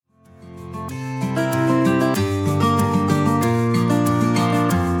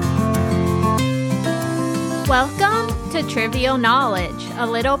to Trivial Knowledge, a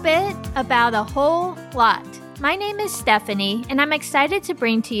little bit about a whole lot. My name is Stephanie, and I'm excited to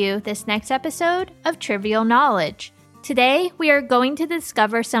bring to you this next episode of Trivial Knowledge. Today, we are going to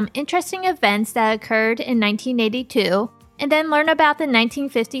discover some interesting events that occurred in 1982, and then learn about the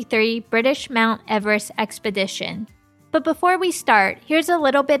 1953 British Mount Everest expedition. But before we start, here's a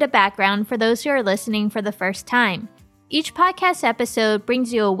little bit of background for those who are listening for the first time. Each podcast episode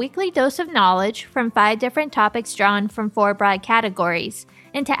brings you a weekly dose of knowledge from 5 different topics drawn from 4 broad categories.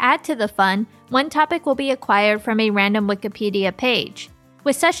 And to add to the fun, one topic will be acquired from a random Wikipedia page.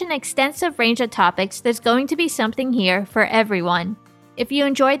 With such an extensive range of topics, there's going to be something here for everyone. If you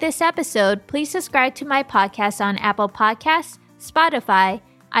enjoyed this episode, please subscribe to my podcast on Apple Podcasts, Spotify,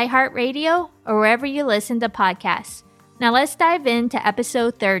 iHeartRadio, or wherever you listen to podcasts. Now let's dive into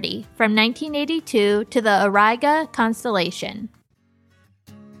episode 30, from 1982 to the Auriga constellation.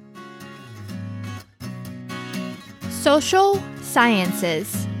 Social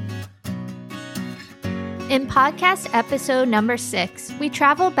Sciences. In podcast episode number 6, we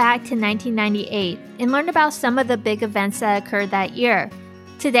travel back to 1998 and learn about some of the big events that occurred that year.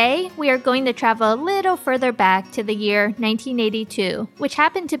 Today, we are going to travel a little further back to the year 1982, which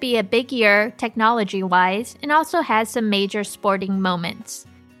happened to be a big year technology-wise and also has some major sporting moments.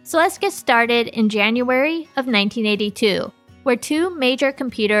 So let's get started in January of 1982, where 2 major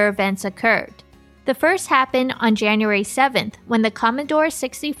computer events occurred. The first happened on January 7th, when the Commodore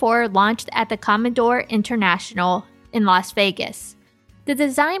 64 launched at the Commodore International in Las Vegas. The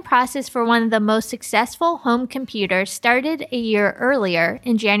design process for one of the most successful home computers started a year earlier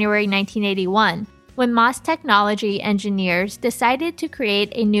in January 1981, when MOS Technology engineers decided to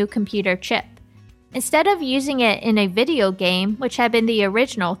create a new computer chip. Instead of using it in a video game, which had been the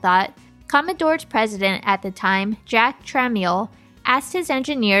original thought, Commodore's president at the time, Jack Tramiel, asked his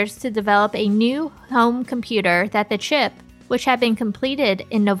engineers to develop a new home computer that the chip, which had been completed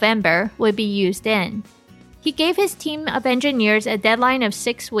in November, would be used in. He gave his team of engineers a deadline of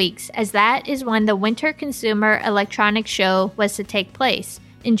 6 weeks, as that is when the Winter Consumer Electronics Show was to take place,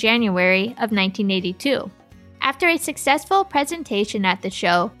 in January of 1982. After a successful presentation at the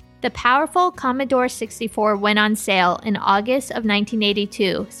show, the powerful Commodore 64 went on sale in August of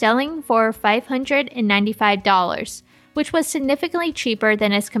 1982, selling for $595, which was significantly cheaper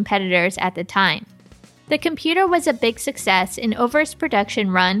than its competitors at the time. The computer was a big success, and over its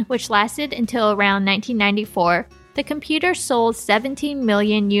production run, which lasted until around 1994, the computer sold 17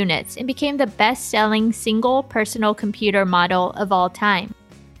 million units and became the best-selling single personal computer model of all time.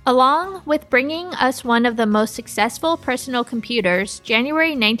 Along with bringing us one of the most successful personal computers,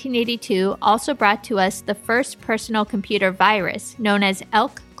 January 1982 also brought to us the first personal computer virus, known as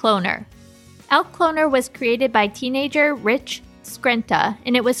Elk Cloner. Elk Cloner was created by teenager Rich Skrenta,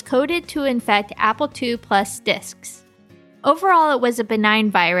 and it was coded to infect Apple II Plus disks. Overall, it was a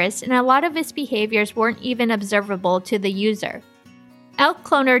benign virus, and a lot of its behaviors weren't even observable to the user. Elk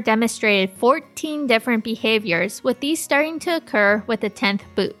Cloner demonstrated 14 different behaviors, with these starting to occur with the 10th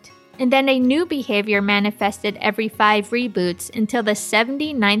boot. And then a new behavior manifested every 5 reboots until the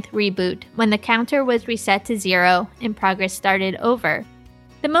 79th reboot, when the counter was reset to 0 and progress started over.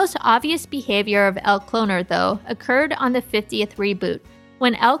 The most obvious behavior of Elk Cloner, though, occurred on the 50th reboot,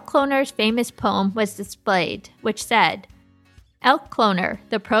 when Elk Cloner's famous poem was displayed, which said, "Elk Cloner,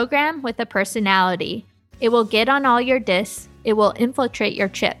 the program with a personality. It will get on all your disks. It will infiltrate your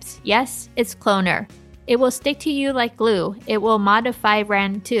chips. Yes, it's Cloner. It will stick to you like glue. It will modify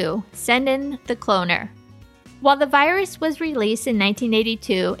RAM too. Send in the Cloner." While the virus was released in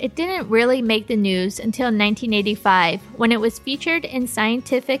 1982, it didn't really make the news until 1985, when it was featured in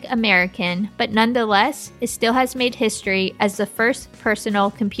Scientific American, but nonetheless, it still has made history as the first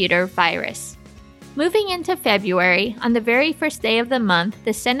personal computer virus. Moving into February, on the very first day of the month,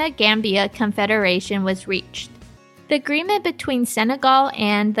 the Senegambia Confederation was reached. The agreement between Senegal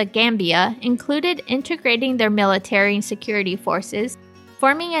and the Gambia included integrating their military and security forces,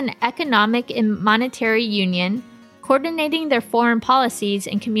 forming an economic and monetary union, coordinating their foreign policies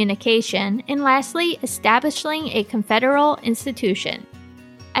and communication, and lastly, establishing a confederal institution.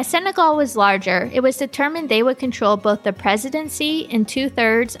 As Senegal was larger, it was determined they would control both the presidency and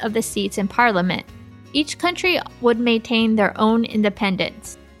 2/3 of the seats in parliament. Each country would maintain their own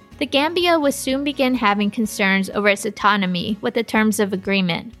independence. The Gambia would soon begin having concerns over its autonomy with the terms of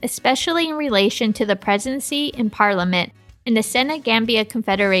agreement, especially in relation to the presidency and parliament, and the Senegambia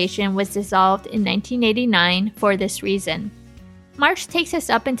Confederation was dissolved in 1989 for this reason. March takes us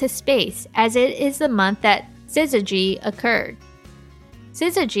up into space, as it is the month that syzygy occurred.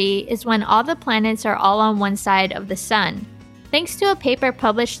 Syzygy is when all the planets are all on one side of the sun. Thanks to a paper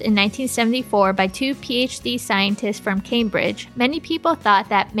published in 1974 by two PhD scientists from Cambridge, many people thought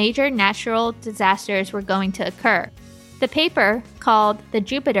that major natural disasters were going to occur. The paper, called the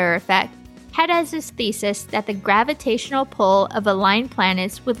Jupiter Effect, had as its thesis that the gravitational pull of aligned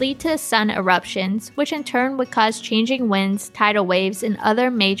planets would lead to sun eruptions, which in turn would cause changing winds, tidal waves, and other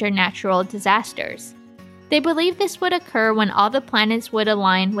major natural disasters. They believed this would occur when all the planets would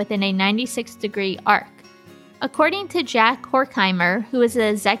align within a 96-degree arc. According to Jack Horkheimer, who was the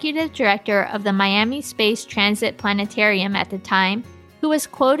executive director of the Miami Space Transit Planetarium at the time, who was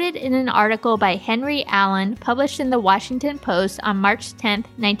quoted in an article by Henry Allen published in the Washington Post on March 10,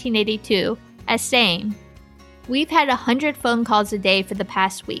 1982, as saying, "We've had 100 phone calls a day for the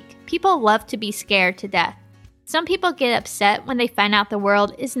past week. People love to be scared to death. Some people get upset when they find out the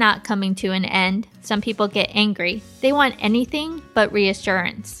world is not coming to an end. Some people get angry. They want anything but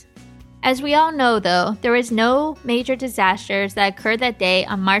reassurance." As we all know, though, there was no major disasters that occurred that day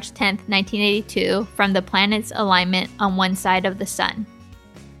on March 10, 1982, from the planet's alignment on one side of the sun.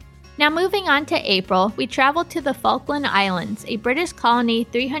 Now moving on to April, we traveled to the Falkland Islands, a British colony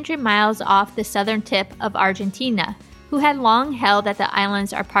 300 miles off the southern tip of Argentina, who had long held that the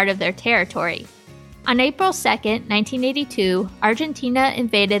islands are part of their territory. On April 2, 1982, Argentina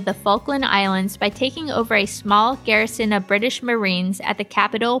invaded the Falkland Islands by taking over a small garrison of British Marines at the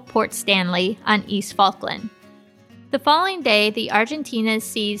capital, Port Stanley, on East Falkland. The following day, the Argentines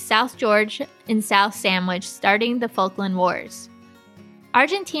seized South George and South Sandwich, starting the Falkland Wars.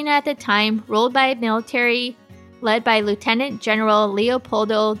 Argentina at the time, ruled by a military led by Lieutenant General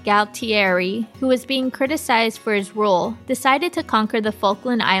Leopoldo Galtieri, who was being criticized for his rule, decided to conquer the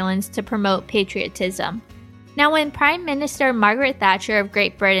Falkland Islands to promote patriotism. Now, when Prime Minister Margaret Thatcher of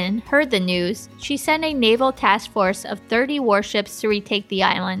Great Britain heard the news, she sent a naval task force of 30 warships to retake the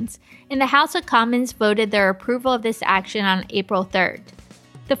islands, and the House of Commons voted their approval of this action on April 3rd.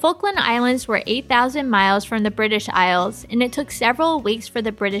 The Falkland Islands were 8,000 miles from the British Isles, and it took several weeks for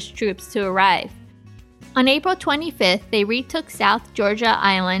the British troops to arrive. On April 25th, they retook South Georgia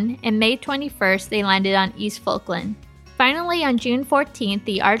Island, and May 21st, they landed on East Falkland. Finally, on June 14th,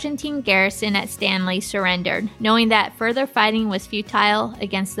 the Argentine garrison at Stanley surrendered, knowing that further fighting was futile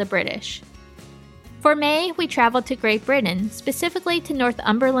against the British. For May, we traveled to Great Britain, specifically to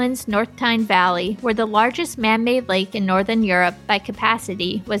Northumberland's North Tyne Valley, where the largest man-made lake in Northern Europe by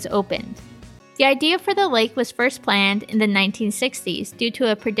capacity was opened. The idea for the lake was first planned in the 1960s due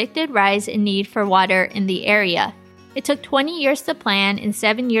to a predicted rise in need for water in the area. It took 20 years to plan and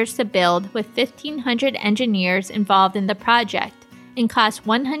 7 years to build, with 1,500 engineers involved in the project, and cost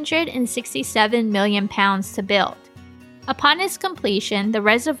 £167 million to build. Upon its completion, the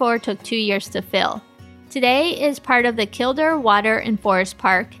reservoir took 2 years to fill. Today it is part of the Kildare Water and Forest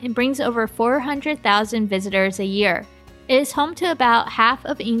Park and brings over 400,000 visitors a year. It is home to about half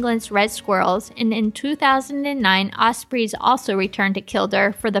of England's red squirrels, and in 2009, ospreys also returned to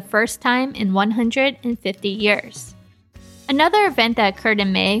Kildare for the first time in 150 years. Another event that occurred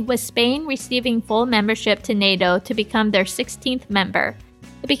in May was Spain receiving full membership to NATO to become their 16th member.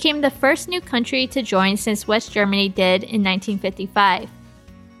 It became the first new country to join since West Germany did in 1955.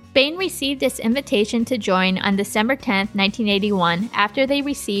 Spain received its invitation to join on December 10, 1981, after they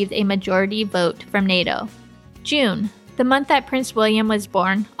received a majority vote from NATO. June, the month that Prince William was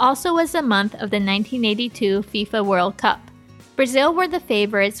born, also was the month of the 1982 FIFA World Cup. Brazil were the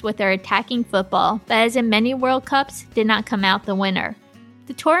favorites with their attacking football, but as in many World Cups, did not come out the winner.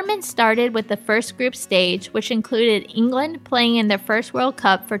 The tournament started with the first group stage, which included England playing in their first World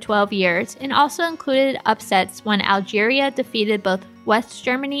Cup for 12 years, and also included upsets when Algeria defeated both West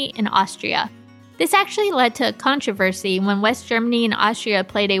Germany and Austria. This actually led to a controversy when West Germany and Austria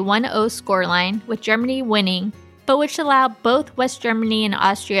played a 1-0 scoreline, with Germany winning, but which allowed both West Germany and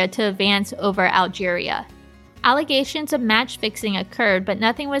Austria to advance over Algeria. Allegations of match fixing occurred, but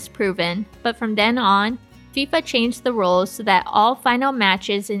nothing was proven, but from then on, FIFA changed the rules so that all final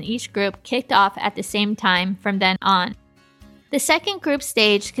matches in each group kicked off at the same time from then on. The second group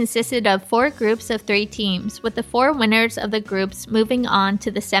stage consisted of 4 groups of 3 teams, with the 4 winners of the groups moving on to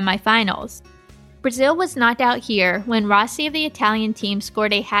the semifinals. Brazil was knocked out here when Rossi of the Italian team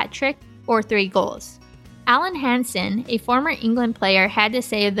scored a hat trick or 3 goals. Alan Hansen, a former England player, had to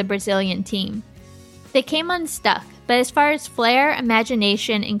say of the Brazilian team, "They came unstuck, but as far as flair,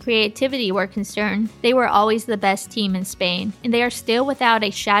 imagination, and creativity were concerned, they were always the best team in Spain, and they are still without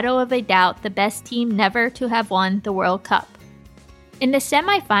a shadow of a doubt the best team never to have won the World Cup." In the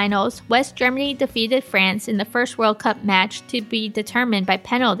semifinals, West Germany defeated France in the first World Cup match to be determined by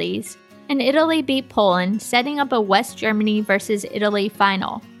penalties, and Italy beat Poland, setting up a West Germany versus Italy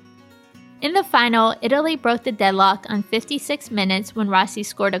final. In the final, Italy broke the deadlock on 56 minutes when Rossi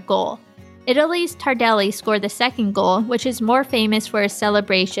scored a goal. Italy's Tardelli scored the second goal, which is more famous for his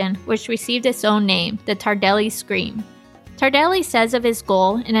celebration, which received its own name, the Tardelli Scream. Tardelli says of his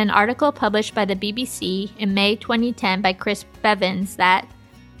goal in an article published by the BBC in May 2010 by Chris Bevins that,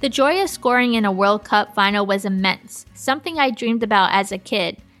 "The joy of scoring in a World Cup final was immense, something I dreamed about as a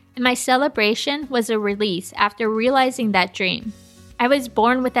kid, and my celebration was a release after realizing that dream. I was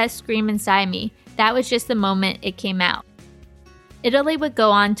born with that scream inside me. That was just the moment it came out." Italy would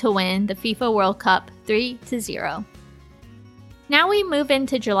go on to win the FIFA World Cup 3-0. Now we move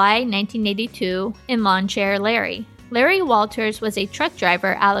into July 1982 in Lawn Chair Larry. Larry Walters was a truck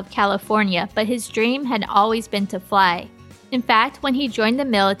driver out of California, but his dream had always been to fly. In fact, when he joined the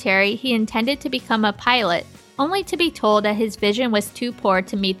military, he intended to become a pilot, only to be told that his vision was too poor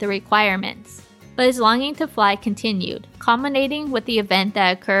to meet the requirements. But his longing to fly continued, culminating with the event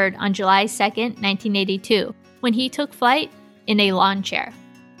that occurred on July 2, 1982, when he took flight in a lawn chair.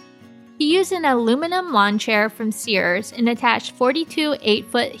 He used an aluminum lawn chair from Sears and attached 42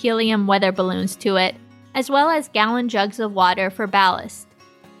 8-foot helium weather balloons to it, as well as gallon jugs of water for ballast.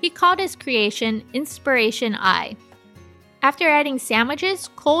 He called his creation Inspiration I. After adding sandwiches,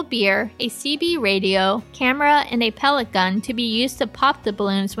 cold beer, a CB radio, camera, and a pellet gun to be used to pop the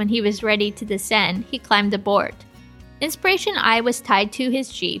balloons when he was ready to descend, he climbed aboard. Inspiration I was tied to his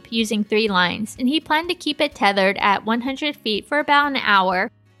Jeep using 3 lines, and he planned to keep it tethered at 100 feet for about an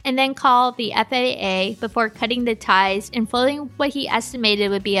hour, and then call the FAA before cutting the ties and floating what he estimated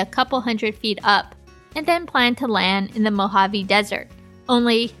would be a couple hundred feet up, and then planned to land in the Mojave Desert.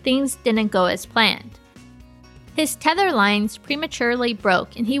 Only things didn't go as planned. His tether lines prematurely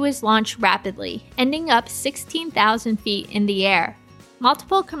broke and he was launched rapidly, ending up 16,000 feet in the air.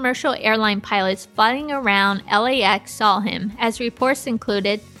 Multiple commercial airline pilots flying around LAX saw him, as reports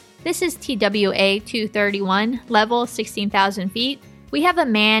included, "This is TWA 231, level 16,000 feet. We have a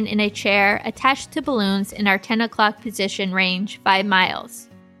man in a chair attached to balloons in our 10 o'clock position range, 5 miles.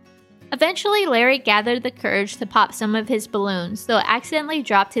 Eventually, Larry gathered the courage to pop some of his balloons, though accidentally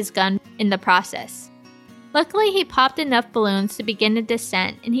dropped his gun in the process. Luckily, he popped enough balloons to begin the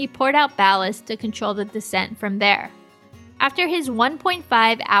descent, and he poured out ballast to control the descent from there. After his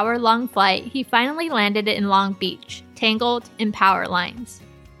 1.5-hour-long flight, he finally landed in Long Beach, tangled in power lines.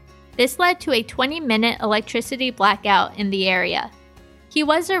 This led to a 20-minute electricity blackout in the area. He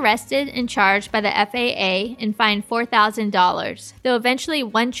was arrested and charged by the FAA and fined $4,000, though eventually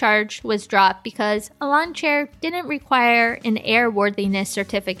one charge was dropped because a lawn chair didn't require an airworthiness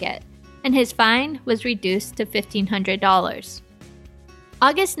certificate, and his fine was reduced to $1,500.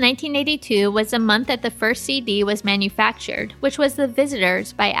 August 1982 was the month that the first CD was manufactured, which was The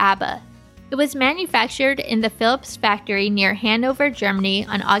Visitors by ABBA. It was manufactured in the Philips factory near Hanover, Germany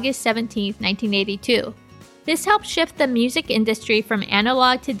on August 17, 1982. This helped shift the music industry from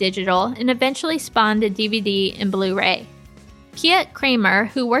analog to digital and eventually spawned the DVD and Blu-ray. Piet Kramer,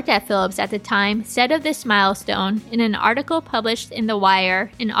 who worked at Philips at the time, said of this milestone in an article published in The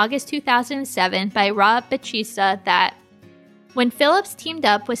Wire in August 2007 by Rob Batista that, "When Philips teamed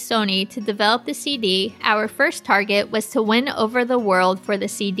up with Sony to develop the CD, our first target was to win over the world for the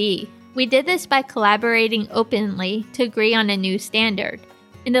CD. We did this by collaborating openly to agree on a new standard.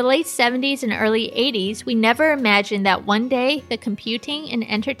 In the late 70s and early 80s, we never imagined that one day the computing and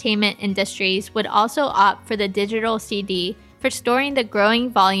entertainment industries would also opt for the digital CD for storing the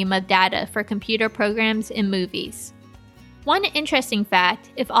growing volume of data for computer programs and movies." One interesting fact,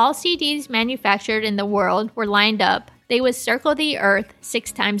 if all CDs manufactured in the world were lined up, they would circle the Earth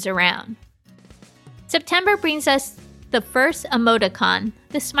 6 times around. September brings us the first emoticon,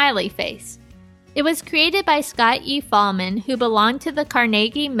 the smiley face. It was created by Scott E. Fahlman, who belonged to the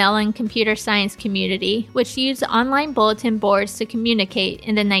Carnegie Mellon computer science community, which used online bulletin boards to communicate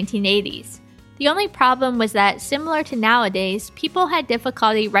in the 1980s. The only problem was that, similar to nowadays, people had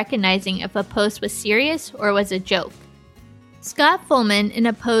difficulty recognizing if a post was serious or was a joke. Scott Fahlman, in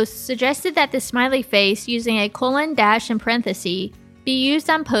a post, suggested that the smiley face using a colon, dash, and parenthesis be used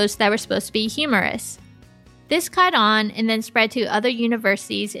on posts that were supposed to be humorous. This caught on and then spread to other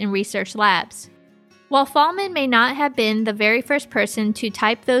universities and research labs. While Fahlman may not have been the very first person to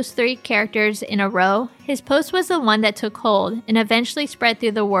type those 3 characters in a row, his post was the one that took hold and eventually spread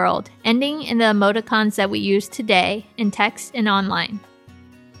through the world, ending in the emoticons that we use today in text and online.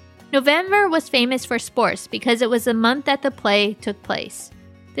 November was famous for sports because it was the month that the play took place.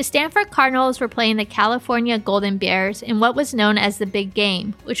 The Stanford Cardinals were playing the California Golden Bears in what was known as the Big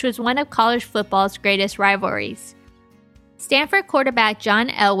Game, which was one of college football's greatest rivalries. Stanford quarterback John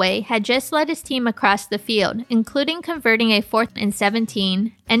Elway had just led his team across the field, including converting a 4th and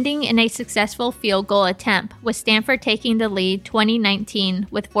 17, ending in a successful field goal attempt, with Stanford taking the lead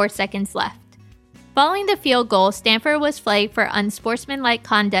 20-19 with 4 seconds left. Following the field goal, Stanford was flagged for unsportsmanlike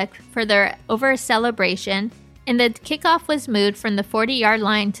conduct for their over-celebration, and the kickoff was moved from the 40-yard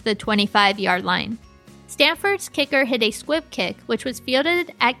line to the 25-yard line. Stanford's kicker hit a squib kick, which was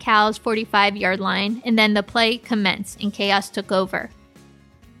fielded at Cal's 45-yard line, and then the play commenced and chaos took over.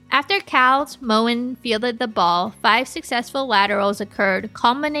 After Cal's Moen fielded the ball, 5 successful laterals occurred,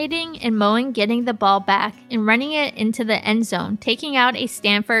 culminating in Moen getting the ball back and running it into the end zone, taking out a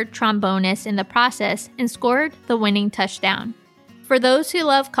Stanford trombonist in the process, and scored the winning touchdown. For those who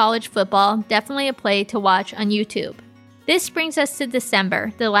love college football, definitely a play to watch on YouTube. This brings us to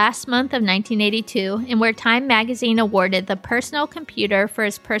December, the last month of 1982, and where Time magazine awarded the personal computer for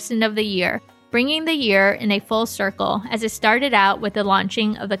its Person of the Year, bringing the year in a full circle as it started out with the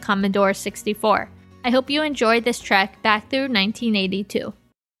launching of the Commodore 64. I hope you enjoyed this trek back through 1982.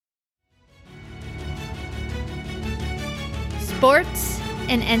 Sports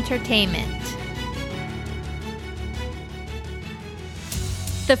and entertainment.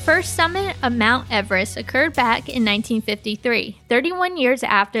 The first summit of Mount Everest occurred back in 1953, 31 years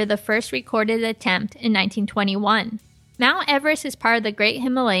after the first recorded attempt in 1921. Mount Everest is part of the Great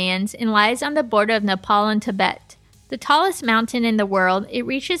Himalayas and lies on the border of Nepal and Tibet. The tallest mountain in the world, it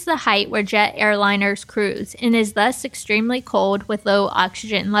reaches the height where jet airliners cruise and is thus extremely cold with low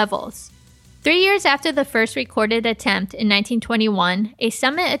oxygen levels. 3 years after the first recorded attempt in 1921, a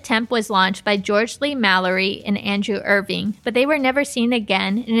summit attempt was launched by George Lee Mallory and Andrew Irving, but they were never seen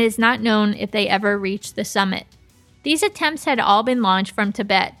again, and it is not known if they ever reached the summit. These attempts had all been launched from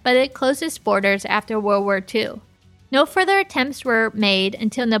Tibet, but it closed its borders after World War II. No further attempts were made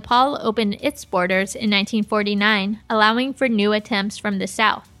until Nepal opened its borders in 1949, allowing for new attempts from the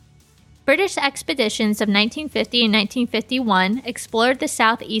south. British expeditions of 1950 and 1951 explored the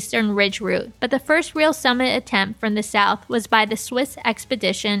southeastern ridge route, but the first real summit attempt from the south was by the Swiss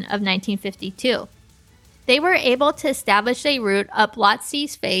expedition of 1952. They were able to establish a route up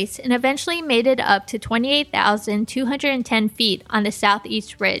Lhotsi's face and eventually made it up to 28,210 feet on the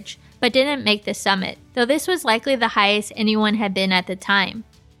southeast ridge, but didn't make the summit, though this was likely the highest anyone had been at the time.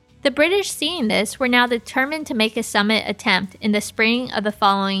 The British, seeing this, were now determined to make a summit attempt in the spring of the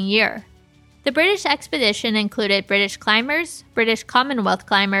following year. The British expedition included British climbers, British Commonwealth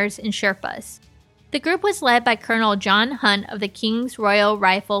climbers, and Sherpas. The group was led by Colonel John Hunt of the King's Royal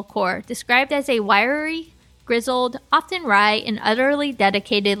Rifle Corps, described as a wiry, grizzled, often wry, and utterly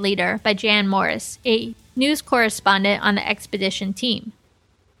dedicated leader by Jan Morris, a news correspondent on the expedition team.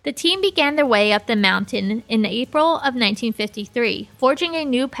 The team began their way up the mountain in April of 1953, forging a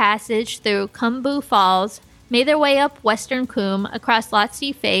new passage through Khumbu Falls, made their way up Western Khum, across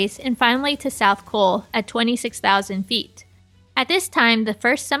Lhotse Face, and finally to South Col at 26,000 feet. At this time, the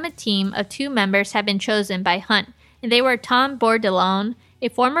first summit team of 2 members had been chosen by Hunt, and they were Tom Bourdillon, a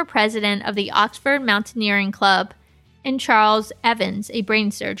former president of the Oxford Mountaineering Club, and Charles Evans, a brain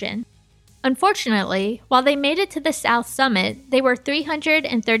surgeon. Unfortunately, while they made it to the South Summit, they were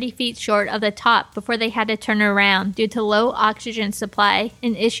 330 feet short of the top before they had to turn around due to low oxygen supply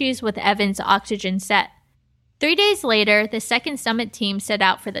and issues with Evans' oxygen set. 3 days later, the second summit team set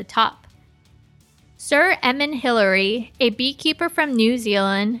out for the top. Sir Edmund Hillary, a beekeeper from New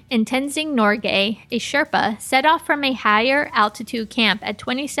Zealand, and Tenzing Norgay, a Sherpa, set off from a higher altitude camp at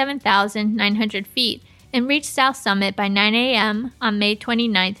 27,900 feet and reached South Summit by 9 a.m. on May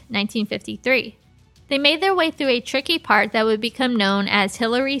 29, 1953. They made their way through a tricky part that would become known as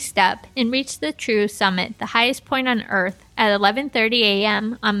Hillary Step and reached the true summit, the highest point on Earth, at 11:30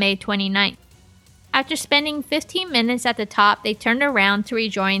 a.m. on May 29. After spending 15 minutes at the top, they turned around to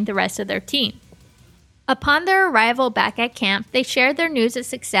rejoin the rest of their team. Upon their arrival back at camp, they shared their news of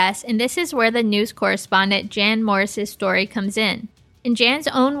success, and this is where the news correspondent Jan Morris's story comes in. In Jan's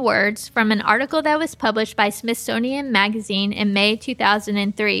own words, from an article that was published by Smithsonian Magazine in May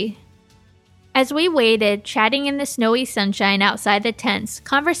 2003, as we waited, chatting in the snowy sunshine outside the tents,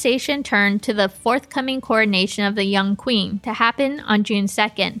 conversation turned to the forthcoming coronation of the young queen to happen on June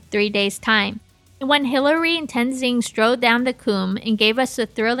 2nd, 3 days' time. And when Hillary and Tenzing strode down the Khum and gave us the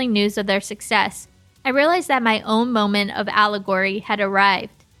thrilling news of their success, I realized that my own moment of allegory had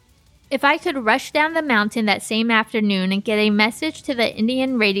arrived. If I could rush down the mountain that same afternoon and get a message to the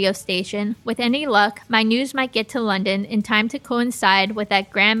Indian radio station, with any luck, my news might get to London in time to coincide with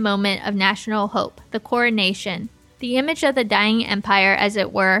that grand moment of national hope, the coronation, the image of the dying empire, as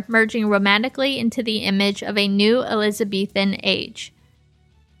it were, merging romantically into the image of a new Elizabethan age.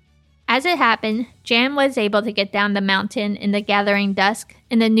 As it happened, Jan was able to get down the mountain in the gathering dusk,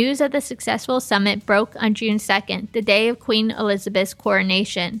 and the news of the successful summit broke on June 2nd, the day of Queen Elizabeth's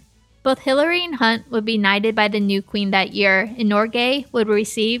coronation. Both Hillary and Hunt would be knighted by the new queen that year, and Norgay would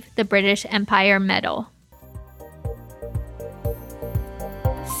receive the British Empire Medal.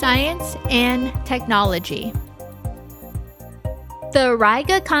 Science and technology. The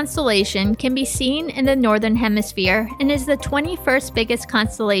Auriga constellation can be seen in the Northern Hemisphere and is the 21st biggest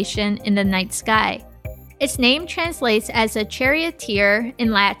constellation in the night sky. Its name translates as a charioteer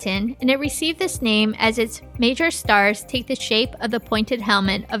in Latin, and it received this name as its major stars take the shape of the pointed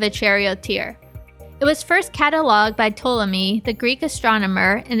helmet of a charioteer. It was first catalogued by Ptolemy, the Greek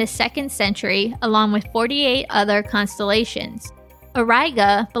astronomer, in the 2nd century, along with 48 other constellations.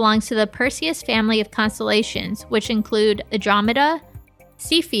 Auriga belongs to the Perseus family of constellations, which include Andromeda,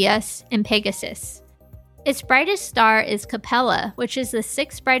 Cepheus, and Pegasus. Its brightest star is Capella, which is the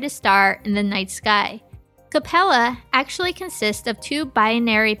 6th brightest star in the night sky. Capella actually consists of 2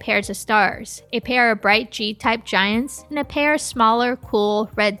 binary pairs of stars, a pair of bright G-type giants and a pair of smaller, cool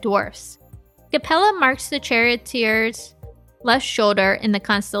red dwarfs. Capella marks the charioteer's left shoulder in the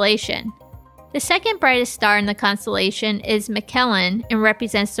constellation. The 2nd brightest star in the constellation is Magellan and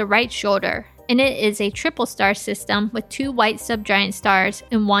represents the right shoulder, and it is a triple star system with 2 white subgiant stars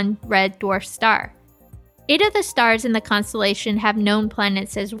and 1 red dwarf star. 8 of the stars in the constellation have known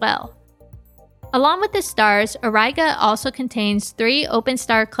planets as well. Along with the stars, Auriga also contains 3 open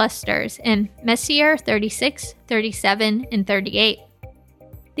star clusters in Messier 36, 37, and 38.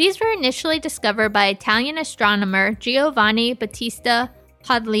 These were initially discovered by Italian astronomer Giovanni Battista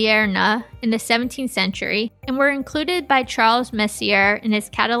Podalierna in the 17th century and were included by Charles Messier in his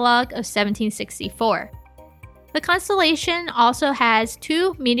catalogue of 1764. The constellation also has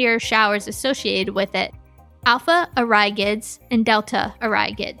 2 meteor showers associated with it, Alpha Aurigids and Delta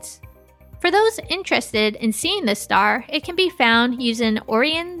Aurigids. For those interested in seeing the star, it can be found using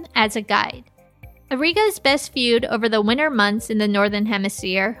Orion as a guide. Auriga is best viewed over the winter months in the Northern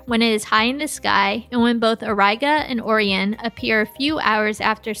Hemisphere when it is high in the sky and when both Auriga and Orion appear a few hours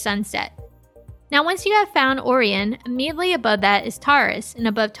after sunset. Now once you have found Orion, immediately above that is Taurus, and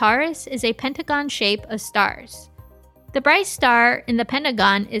above Taurus is a pentagon shape of stars. The bright star in the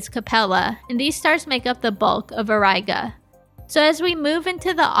pentagon is Capella, and these stars make up the bulk of Auriga. So as we move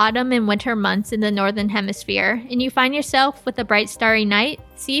into the autumn and winter months in the Northern Hemisphere, and you find yourself with a bright starry night,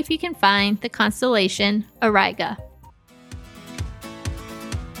 see if you can find the constellation Auriga.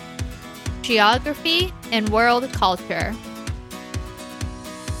 Geography and world culture.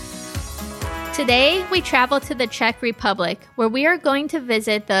 Today, we travel to the Czech Republic, where we are going to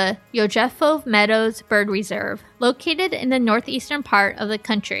visit the Josefov Meadows Bird Reserve, located in the northeastern part of the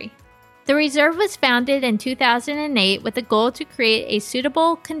country. The reserve was founded in 2008 with the goal to create a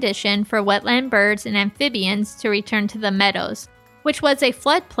suitable condition for wetland birds and amphibians to return to the meadows, which was a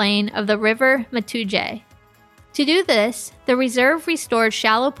floodplain of the river Matuje. To do this, the reserve restored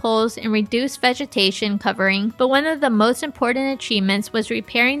shallow pools and reduced vegetation covering, but one of the most important achievements was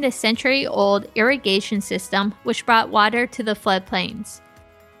repairing the century-old irrigation system which brought water to the floodplains.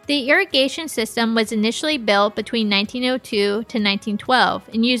 The irrigation system was initially built between 1902 to 1912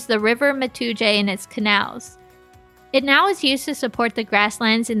 and used the river Matuje and its canals. It now is used to support the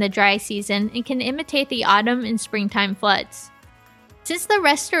grasslands in the dry season and can imitate the autumn and springtime floods. Since the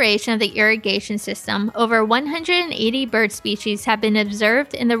restoration of the irrigation system, over 180 bird species have been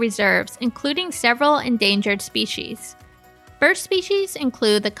observed in the reserves, including several endangered species. Bird species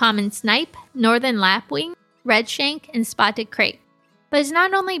include the common snipe, northern lapwing, redshank, and spotted crake. But it's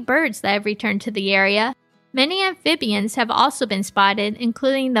not only birds that have returned to the area. Many amphibians have also been spotted,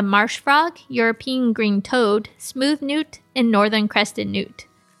 including the marsh frog, European green toad, smooth newt, and northern crested newt.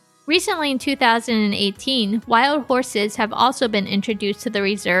 Recently in 2018, wild horses have also been introduced to the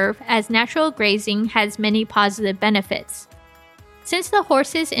reserve as natural grazing has many positive benefits. Since the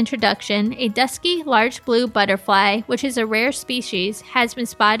horse's introduction, a dusky large blue butterfly, which is a rare species, has been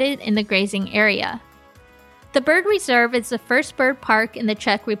spotted in the grazing area. The bird reserve is the first bird park in the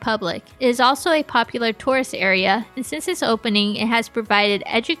Czech Republic. It is also a popular tourist area, and since its opening, it has provided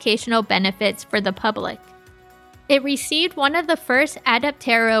educational benefits for the public. It received one of the first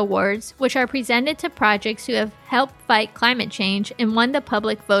Adaptera Awards, which are presented to projects who have helped fight climate change, and won the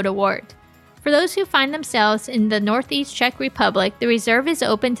Public Vote Award. For those who find themselves in the Northeast Czech Republic, the reserve is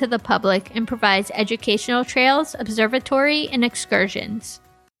open to the public and provides educational trails, observatory, and excursions.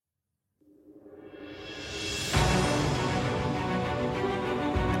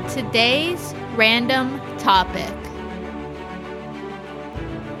 Today's random topic.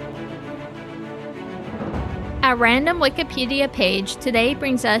 our random Wikipedia page today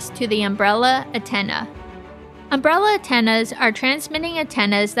brings us to the umbrella antenna. Umbrella antennas are transmitting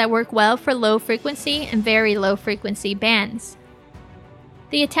antennas that work well for low frequency and very low frequency bands.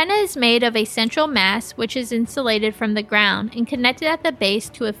 The antenna is made of a central mass which is insulated from the ground and connected at the base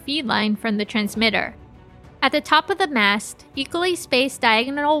to a feed line from the transmitter. At the top of the mast, equally spaced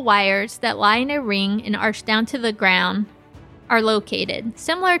diagonal wires that lie in a ring and arch down to the ground are located,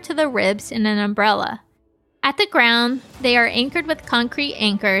 similar to the ribs in an umbrella. At the ground, they are anchored with concrete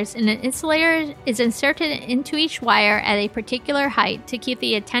anchors, and an insulator is inserted into each wire at a particular height to keep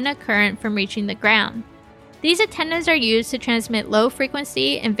the antenna current from reaching the ground. These antennas are used to transmit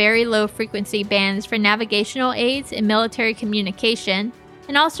low-frequency and very low-frequency bands for navigational aids and military communication,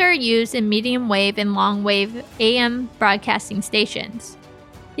 and also are used in medium-wave and long-wave AM broadcasting stations.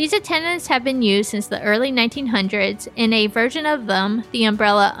 These antennas have been used since the early 1900s, and a version of them, the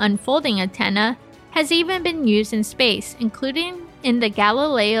umbrella unfolding antenna, has even been used in space, including in the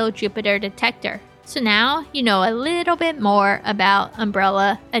Galileo Jupiter detector. So now you know a little bit more about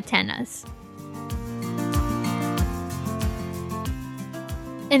umbrella antennas.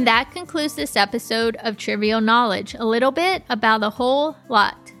 And that concludes this episode of Trivial Knowledge, a little bit about a whole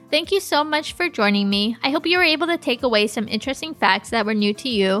lot. Thank you so much for joining me. I hope you were able to take away some interesting facts that were new to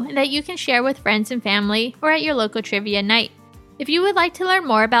you and that you can share with friends and family or at your local trivia night. If you would like to learn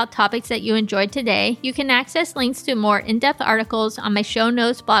more about topics that you enjoyed today, you can access links to more in-depth articles on my show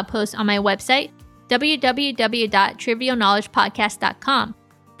notes blog post on my website, www.trivialknowledgepodcast.com.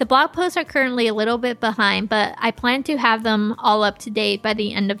 The blog posts are currently a little bit behind, but I plan to have them all up to date by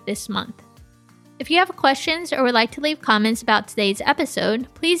the end of this month. If you have questions or would like to leave comments about today's episode,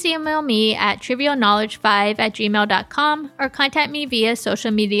 please email me at trivialknowledge5@gmail.com or contact me via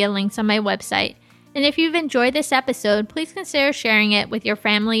social media links on my website. And if you've enjoyed this episode, please consider sharing it with your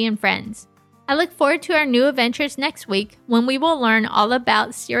family and friends. I look forward to our new adventures next week when we will learn all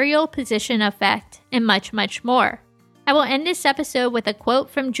about serial position effect and much, much more. I will end this episode with a quote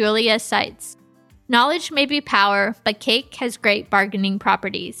from Julia Seitz. "Knowledge may be power, but cake has great bargaining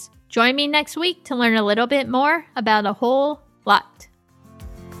properties." Join me next week to learn a little bit more about a whole lot.